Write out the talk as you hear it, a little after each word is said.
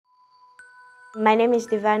My name is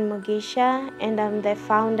Divine Mugisha, and I'm the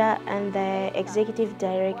founder and the executive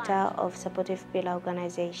director of Supportive Pillar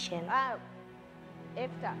Organization.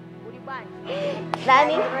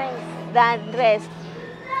 Dani, Dan rest.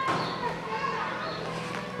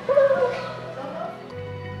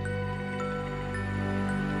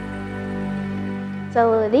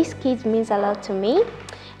 So these kids means a lot to me.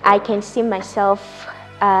 I can see myself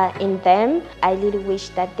in them. I really wish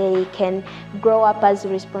that they can grow up as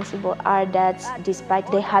responsible adults despite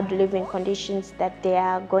the hard living conditions that they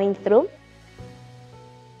are going through.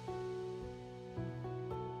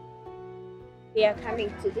 We are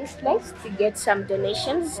coming to this place to get some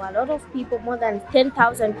donations. A lot of people, more than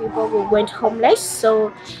 10,000 people who went homeless.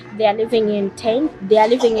 So they are living in tent, they are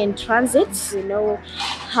living in transits. You know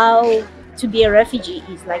how to be a refugee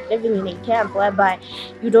is like living in a camp whereby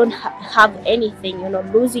you don't have anything,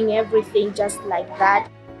 losing everything just like that.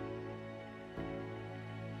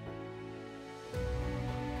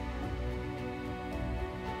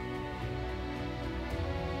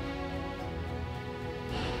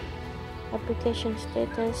 Application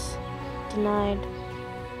status denied.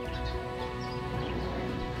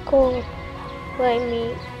 God, why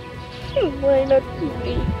me? Why not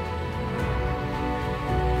me?